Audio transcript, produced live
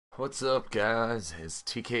What's up, guys? It's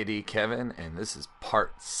Tkdkevin, and this is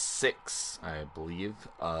part 6, I believe,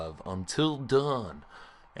 of Until Dawn.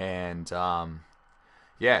 And,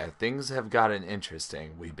 yeah, things have gotten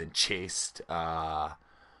interesting. We've been chased,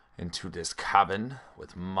 into this cabin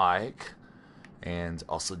with Mike, and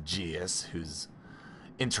also GS, who's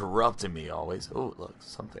interrupting me always. Oh, look,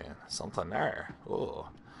 something there. Oh.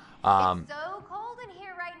 It's so cold in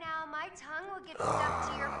here right now, my tongue will get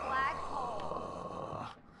stuck to your flagpole.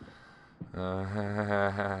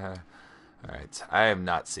 Alright, I am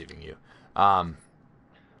not saving you. But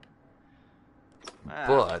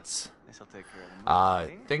this'll take care of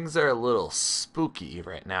the things are a little spooky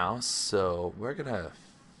right now, so we're gonna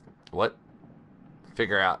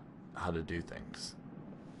figure out how to do things.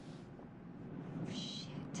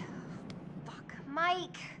 Shit. Fuck.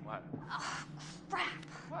 Mike. What? Oh, crap.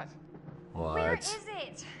 What? Where What? is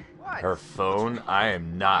it? What? Her phone? I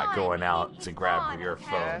am not going out It's to grab gone, your okay?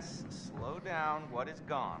 phone. Yes, slow down. What is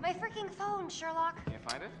gone? My freaking phone, Sherlock. Can't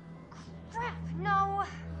find it? Crap. No.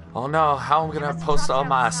 Oh no, how am I gonna must post drop all it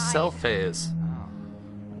my outside. selfies? Oh.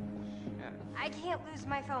 Shit. I can't lose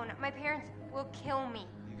my phone. My parents will kill me.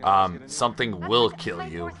 You guys get a new Something That's will like kill my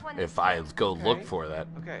you fourth one if this I year. go Okay. look for that.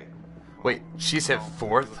 one? Okay. Wait, she said Well,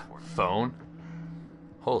 fourth look for it. phone?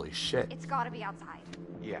 Holy shit. It's gotta be outside.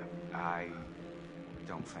 Yeah, I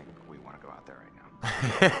don't think we want to go out there right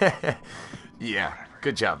now. Yeah,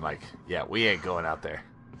 good job, Mike. Yeah, we ain't going out there.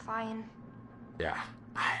 Fine. Yeah,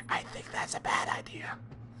 I think that's a bad idea.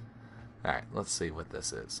 Alright, let's see what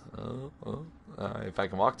this is. If I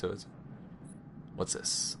can walk to it. What's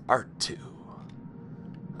this? Art 2.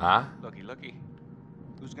 Huh? Looky.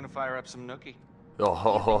 Who's gonna fire up some nookie? Oh,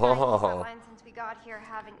 ho, ho, ho, ho, ho. Line since we got here,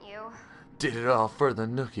 haven't you? Did it all for the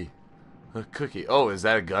nookie. A cookie. Oh, is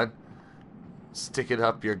that a gun? Stick it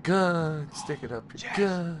up your gun. Stick it up your Yes.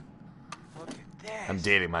 gun. Look at this. I'm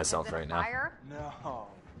dating myself Is it right now. fire? No,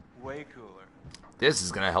 way cooler. This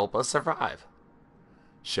is gonna help us survive.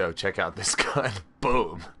 Show, check out this gun.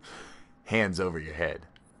 Boom. Hands over your head.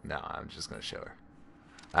 No, I'm just gonna show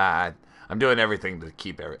her. I'm doing everything to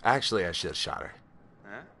keep Actually, I should have shot her.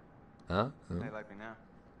 Huh? Huh? They like me now.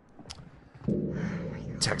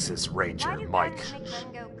 Texas Why Ranger do Mike. guns make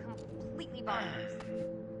men go completely bonkers?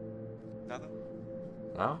 Nothing?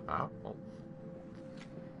 Oh.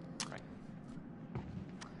 Right.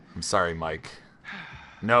 I'm sorry, Mike.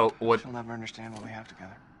 No, what? She'll never understand what we have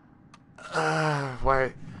together.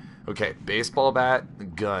 Why? Okay, baseball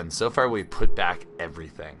bat, gun. So far, we put back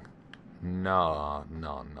everything. No.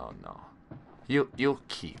 You'll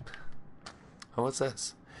keep. Oh, what's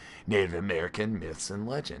this? Native American myths and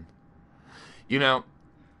legend. You know,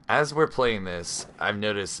 as we're playing this, I've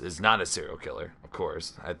noticed is not a serial killer, of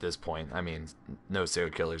course, at this point. I mean, no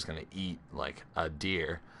serial killer is going to eat, like, a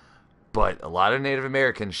deer. But a lot of Native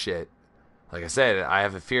American shit, like I said, I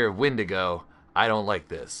have a fear of Wendigo. I don't like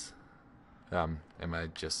this. Am I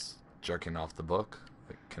just jerking off the book?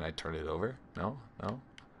 Like, can I turn it over? No?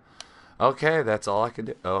 Okay, that's all I can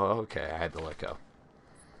do. Oh, okay, I had to let go.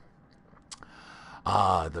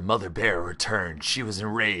 The mother bear returned. She was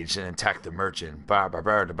enraged and attacked the merchant.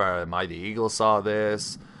 The mighty eagle saw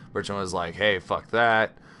this. Merchant was like, hey, fuck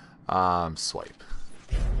that. Swipe.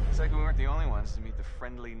 It's like we weren't the only ones to meet the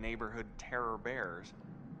friendly neighborhood terror bears.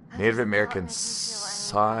 Native That American doesn't make me feel any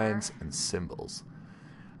signs better. and symbols.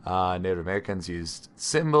 Native Americans used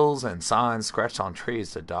symbols and signs scratched on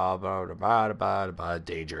trees to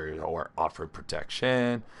danger or offer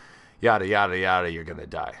protection. Yada, yada, yada, you're gonna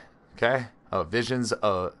die. Okay? Visions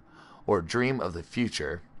or dream of the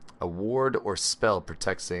future. A ward or spell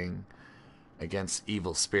protecting against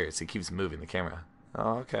evil spirits. He keeps moving the camera.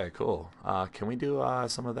 Oh, okay, cool. Can we do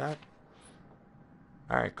some of that?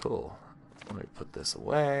 Alright, cool. Let me put this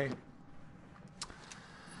away.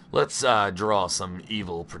 Let's draw some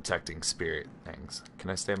evil protecting spirit things. Can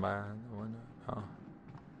I stand by the window? Oh.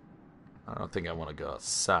 I don't think I want to go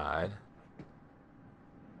outside.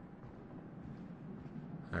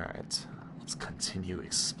 Alright. Let's continue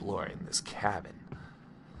exploring this cabin.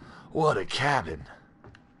 What a cabin!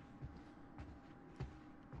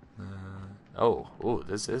 Oh,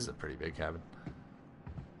 this is a pretty big cabin.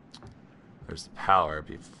 There's the power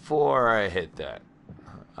before I hit that,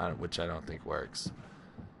 which I don't think works.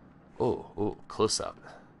 Oh, close up.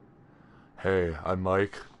 Hey, I'm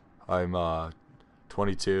Mike. I'm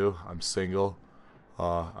 22. I'm single.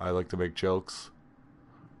 I like to make jokes.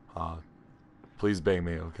 Please bang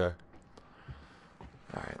me, okay?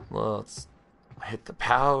 Alright, let's hit the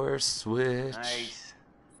power switch. Nice.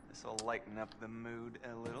 This'll lighten up the mood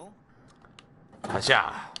a little.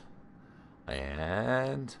 Hacha.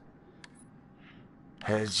 And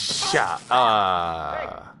headshot.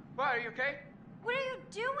 you okay? What are you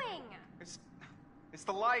doing? It's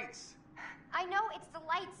the lights. I know it's the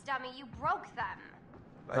lights, dummy. You broke them.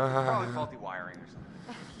 It's probably faulty wiring or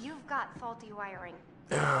something. You've got faulty wiring.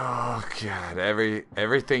 Oh God!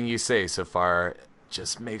 Everything you say so far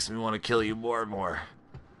just makes me want to kill you more and more.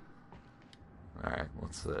 All right,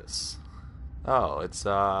 what's this? Oh, it's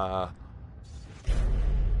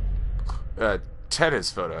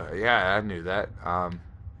tennis photo. Yeah, I knew that.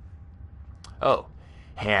 Oh,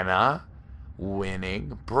 Hannah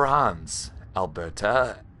winning bronze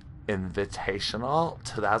Alberta Invitational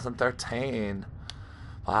 2013.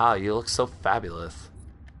 Wow, you look so fabulous.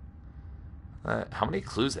 How many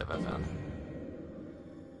clues have I found?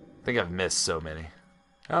 I think I've missed so many.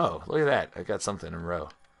 Oh, look at that. I got something in a row.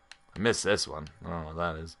 I missed this one. I don't know what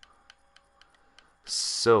that is.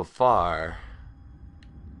 So far,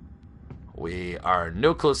 we are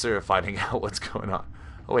no closer to finding out what's going on.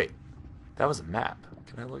 Oh, wait. That was a map.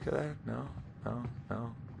 Can I look at that? No.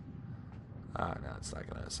 Ah, no, it's not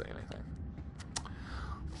going to say anything.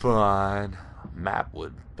 Fine. Map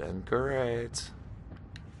would have been great.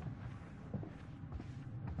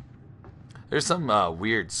 There's some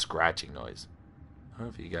weird scratching noise. I don't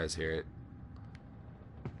know if you guys hear it.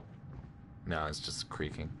 No, it's just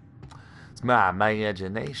creaking. It's my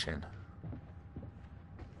imagination.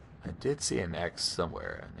 I did see an X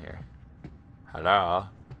somewhere in here. Hello?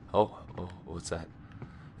 Oh, what's that?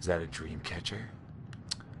 Is that a dream catcher?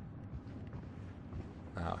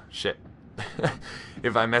 Oh, shit.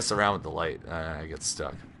 If I mess around with the light, I get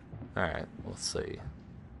stuck. Alright, let's see.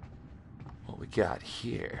 What we got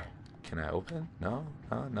here? Can I open? No,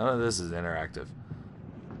 none of this is interactive.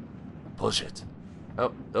 Bullshit.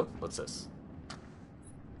 Oh, what's this?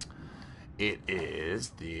 It is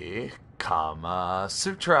the Kama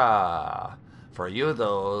Sutra. For you of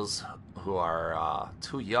those who are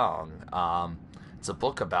too young, it's a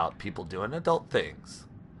book about people doing adult things.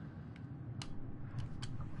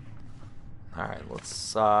 All right,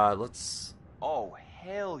 let's. Oh,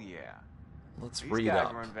 hell yeah! Let's These read guys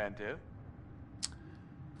up. were inventive.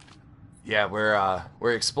 Yeah,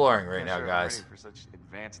 we're exploring right now, Sure, I'm guys. ready for such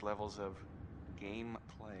advanced levels of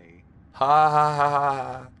gameplay. Ha ha ha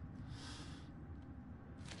ha.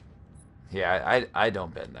 Yeah, I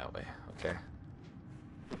don't bend that way. Okay.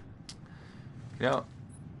 You know,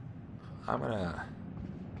 I'm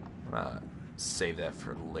gonna save that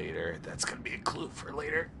for later. That's gonna be a clue for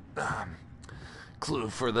later. Clue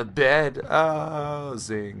for the bed. Oh,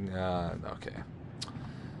 zing. Okay.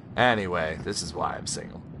 Anyway, this is why I'm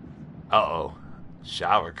single. Uh-oh.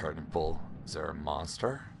 Shower curtain pull. Is there a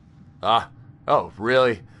monster? Oh,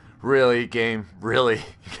 really? Really, game? Really?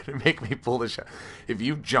 You're gonna make me pull the shower? If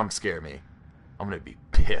you jump scare me, I'm gonna be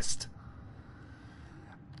pissed.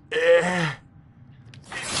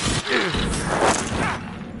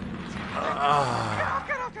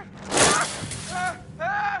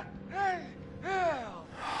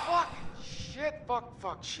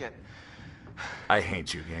 Fuck shit. I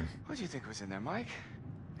hate you, game. What do you think was in there, Mike?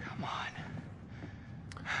 Come on.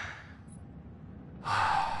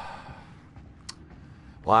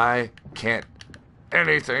 Why can't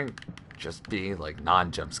anything just be like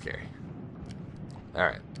non-jump scary?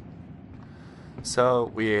 Alright.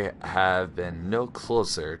 So we have been no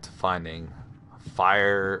closer to finding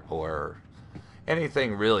fire or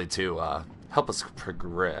anything really to help us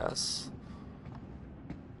progress.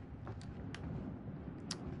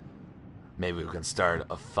 Maybe we can start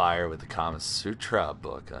a fire with the Kama Sutra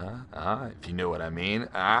book, huh? If you know what I mean.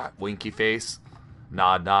 Winky face.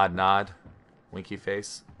 Nod, nod, nod. Winky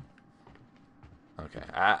face. Okay,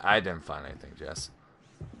 I didn't find anything, Jess.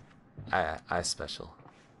 I special.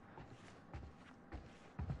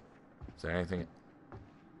 Is there anything?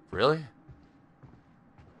 Really?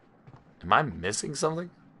 Am I missing something?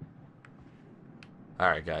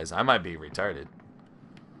 Alright, guys, I might be retarded.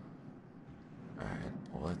 Alright,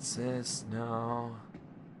 what's this? No.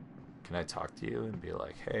 Can I talk to you and be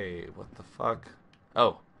like, hey, what the fuck?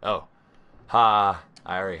 Oh. Ha,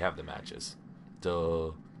 I already have the matches.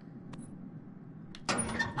 Duh.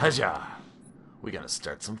 Haja! We gotta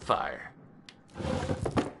start some fire.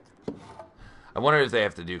 I wonder if they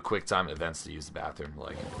have to do quick time events to use the bathroom.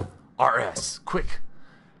 Like, RS, quick!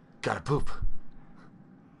 Gotta poop.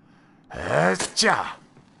 Haja!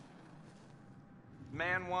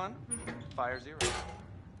 Man 1, fire 0.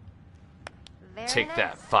 Very Take nice.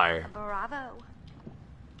 that, fire. Bravo.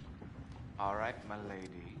 All right, my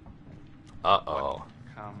lady. Uh-oh.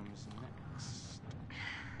 What comes next?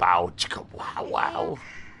 Bow, chicka, wow, wow.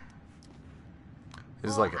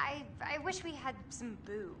 This is Well, like a... I wish we had some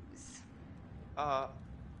booze.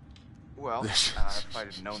 Well, if I'd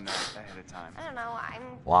have known that ahead of time. I don't know.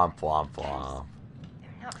 I'm Womp womp womp.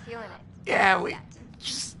 not feeling it. Yeah, we yet.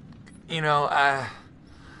 just, you know,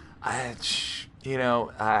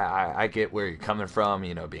 I get where you're coming from.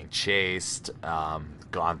 You know, being chased,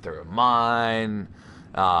 gone through a mine,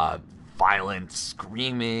 violent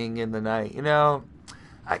screaming in the night. You know,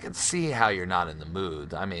 I can see how you're not in the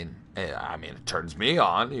mood. I mean, it turns me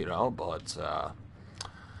on. You know, but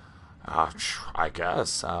I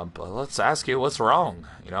guess. But let's ask you what's wrong.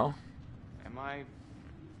 You know. Am I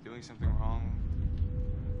doing something wrong?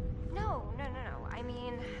 No. I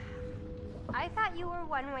mean, I thought you were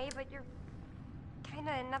one way, but you're kind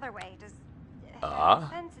of another way. Does that make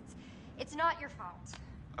sense? It's not your fault.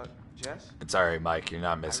 Jess? It's alright, Mike. You're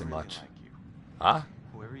not missing I really much. like you. Huh?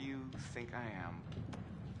 Whoever you think I am,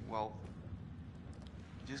 well,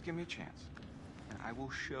 just give me a chance, and I will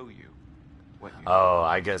show you what you Oh,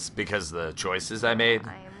 I guess because the choices I made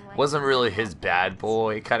I am like wasn't really his bad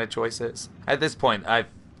boy kind of choices. At this point, I've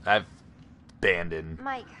abandoned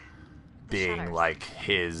Mike. the being shutters. like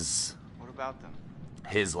his What about them?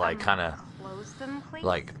 like kind of Close them, please.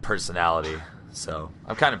 like personality. So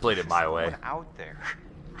I've kind of played it my way. Someone out there.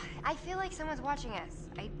 I feel like someone's watching us.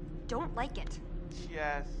 I don't like it.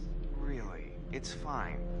 Jess, really, it's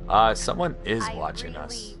fine. Someone is I watching really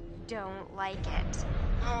us. don't like it.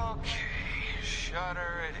 Okay,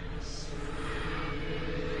 Shutter it is.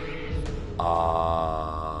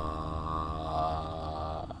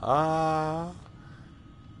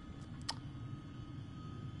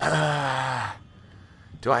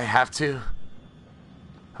 Do I have to?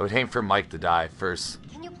 I would hate for Mike to die first.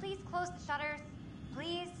 Can you please close the shutters?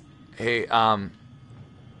 Please? Hey, how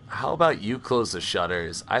about you close the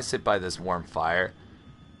shutters? I sit by this warm fire,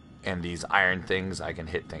 and these iron things I can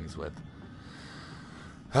hit things with.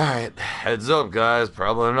 Alright, heads up, guys.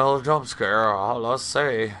 Probably another jump scare, all I'll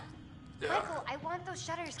say. Michael, I want those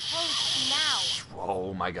shutters closed now.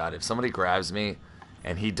 Oh my god, if somebody grabs me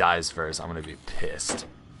and he dies first, I'm gonna be pissed.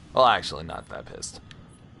 Well, actually, not that pissed.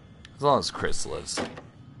 As long as Chris lives.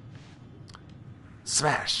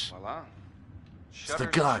 Smash! Voila. It's the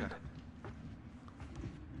gun!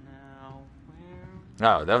 Now,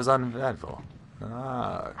 where? Oh, that was uneventful.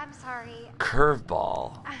 Ah, I'm sorry.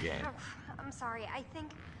 curveball game. I'm sorry. I think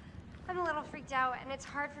I'm a little freaked out, and it's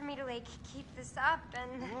hard for me to, like, keep this up,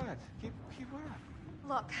 and... What? Keep what up?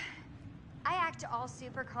 Look, I act all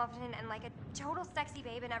super confident and like a total sexy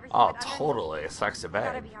babe and everything. Oh, but underneath, totally. Sucks to I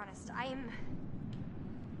gotta bad. be honest, I'm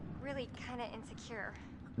really kind of insecure.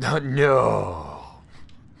 No.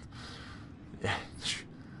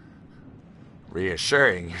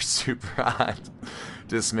 Reassuring. You're super hot.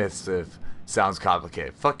 Dismissive. Sounds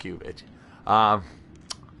complicated. Fuck you, bitch.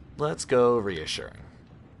 Let's go reassuring.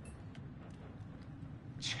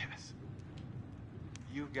 Jess,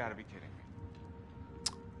 you've got to be kidding me.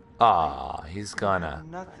 Ah, he's I gonna. have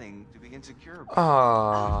nothing to be insecure about.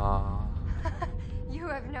 Ah. You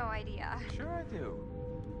have no idea. Sure I do.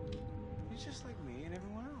 You're just like me and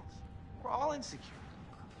everyone else. We're all insecure.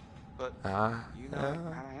 But you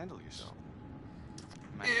know how to handle yourself.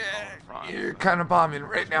 You might be called front, You're but- kind of bombing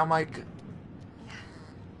right now, Mike.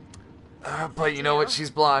 But you know what?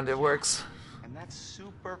 She's blonde. It works. And that's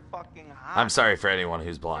super fucking hot. I'm sorry for anyone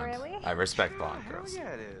who's blonde. Really? I respect Sure, blonde hell girls. yeah,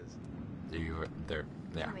 it is. They're,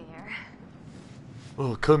 yeah. Come here.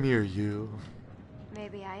 Oh, come here, you.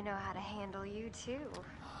 Maybe I know how to handle you too.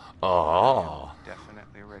 Oh.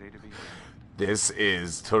 Definitely ready to be here. This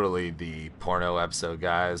is totally the porno episode,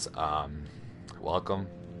 guys. Welcome.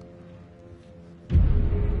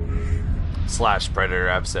 / Predator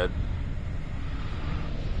episode.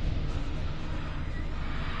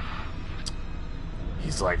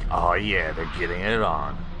 He's like, oh yeah, they're getting it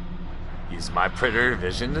on. Use my Predator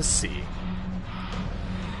vision to see.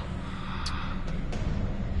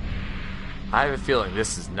 I have a feeling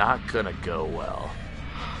this is not gonna go well.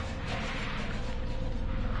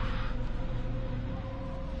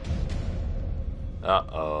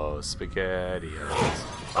 Uh-oh, SpaghettiOs.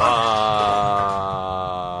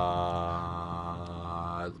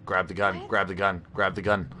 Grab the gun, grab the gun, grab the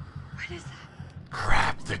gun. What is that?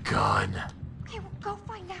 Grab the gun. Okay, well, go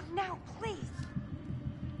find out now, please.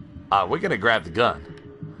 We're gonna grab the gun.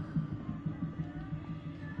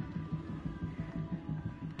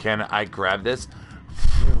 Can I grab this?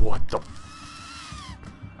 What the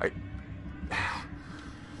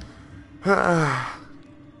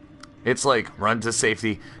It's like, run to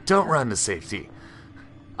safety. Don't run to safety.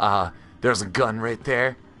 There's a gun right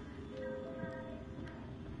there.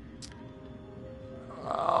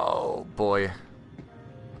 Oh, boy.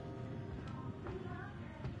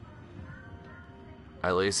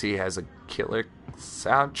 At least he has a killer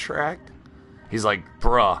soundtrack? He's like,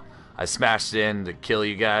 bruh, I smashed in to kill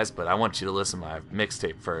you guys, but I want you to listen to my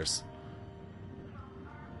mixtape first.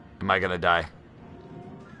 Am I gonna die?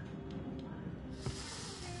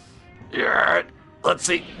 Yeah, let's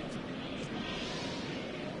see.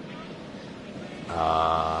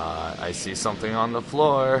 I see something on the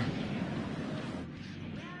floor.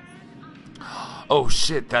 Oh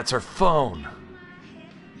shit, that's her phone.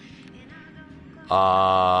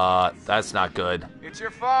 That's not good. It's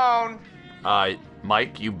your phone.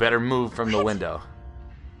 Mike, you better move from the window.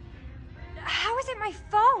 How is it my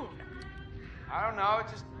phone? I don't know, it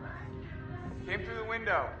just came through the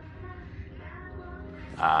window.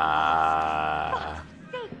 Fuck's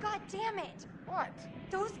sake, god damn it. What?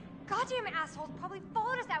 Those goddamn assholes probably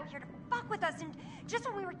followed us out here to fuck with us, and just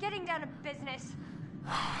when we were getting down to business.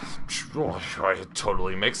 It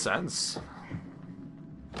totally makes sense.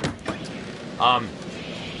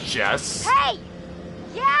 Jess? Hey!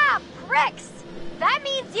 Yeah, pricks! That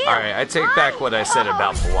means you! Alright, I take back what I said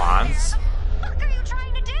about blondes. What the fuck are you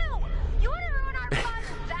trying to do? You want to ruin our fun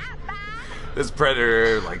that bad? This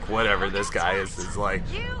predator, like whatever this guy is like,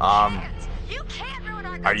 You can't ruin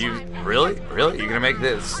our are you really? Really? You're gonna make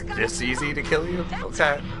this easy to kill you?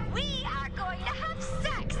 Okay. We are going to have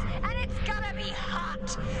sex, and it's gonna be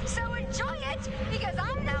hot. So enjoy it, because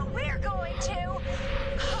I know we're going to.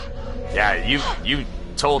 Yeah, you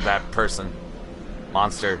told that person,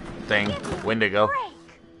 monster thing, Wendigo.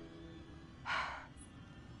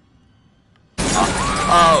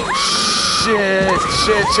 Oh shit!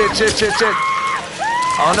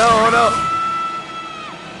 Oh no!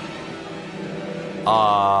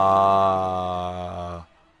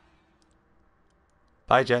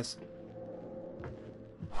 Bye, Jess.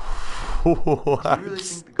 What? Do you really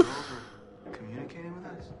think the girls were communicating with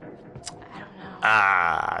us?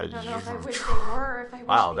 I don't know if I wish they were, if I wish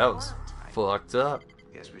wow, they that was weren't. fucked up.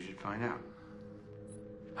 Guess we should find out.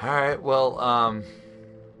 Alright, well,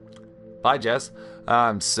 bye, Jess.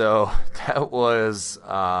 So that was,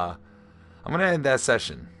 I'm gonna end that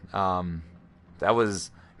session. That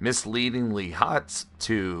was misleadingly hot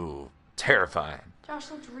to terrifying. Josh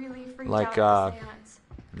looked really freaked Like, out at the seance.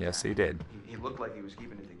 Yes, he did. He looked like he was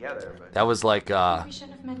keeping it together, but That was like We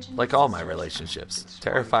shouldn't have mentioned like his all my sisters. relationships. it's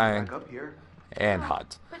Terrifying back up here. and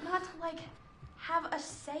hot. But not to, like, have a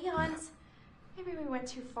seance. Maybe we went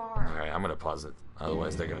too far. Alright, I'm gonna pause it.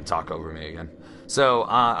 Otherwise they're gonna talk over me again. So,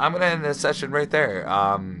 I'm gonna end this session right there.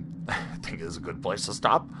 I think it's a good place to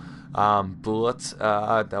stop. But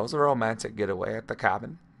that was a romantic getaway at the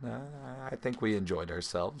cabin. I think we enjoyed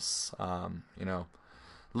ourselves. You know,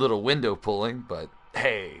 little window pulling, but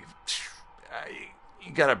hey,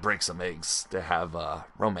 you gotta break some eggs to have a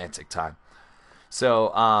romantic time.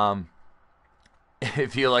 So,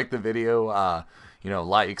 if you like the video, you know,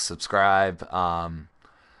 like, subscribe,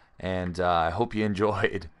 and I hope you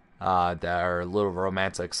enjoyed our little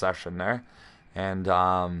romantic session there. And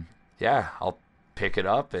yeah, I'll pick it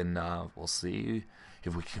up, and we'll see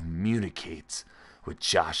if we communicate with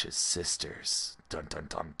Josh's sisters. Dun dun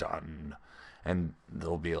dun dun. And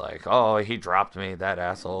they'll be like, oh, he dropped me, that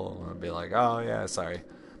asshole. And I'll be like, oh yeah, sorry,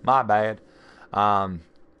 my bad.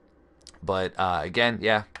 But again,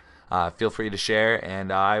 yeah, feel free to share,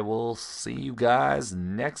 and I will see you guys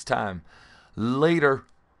next time. Later.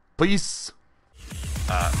 Peace.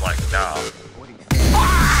 Like, now.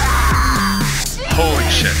 Holy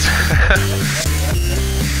shit.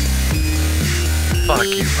 Fuck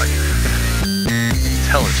you, like,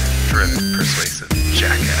 intelligent, driven, persuasive.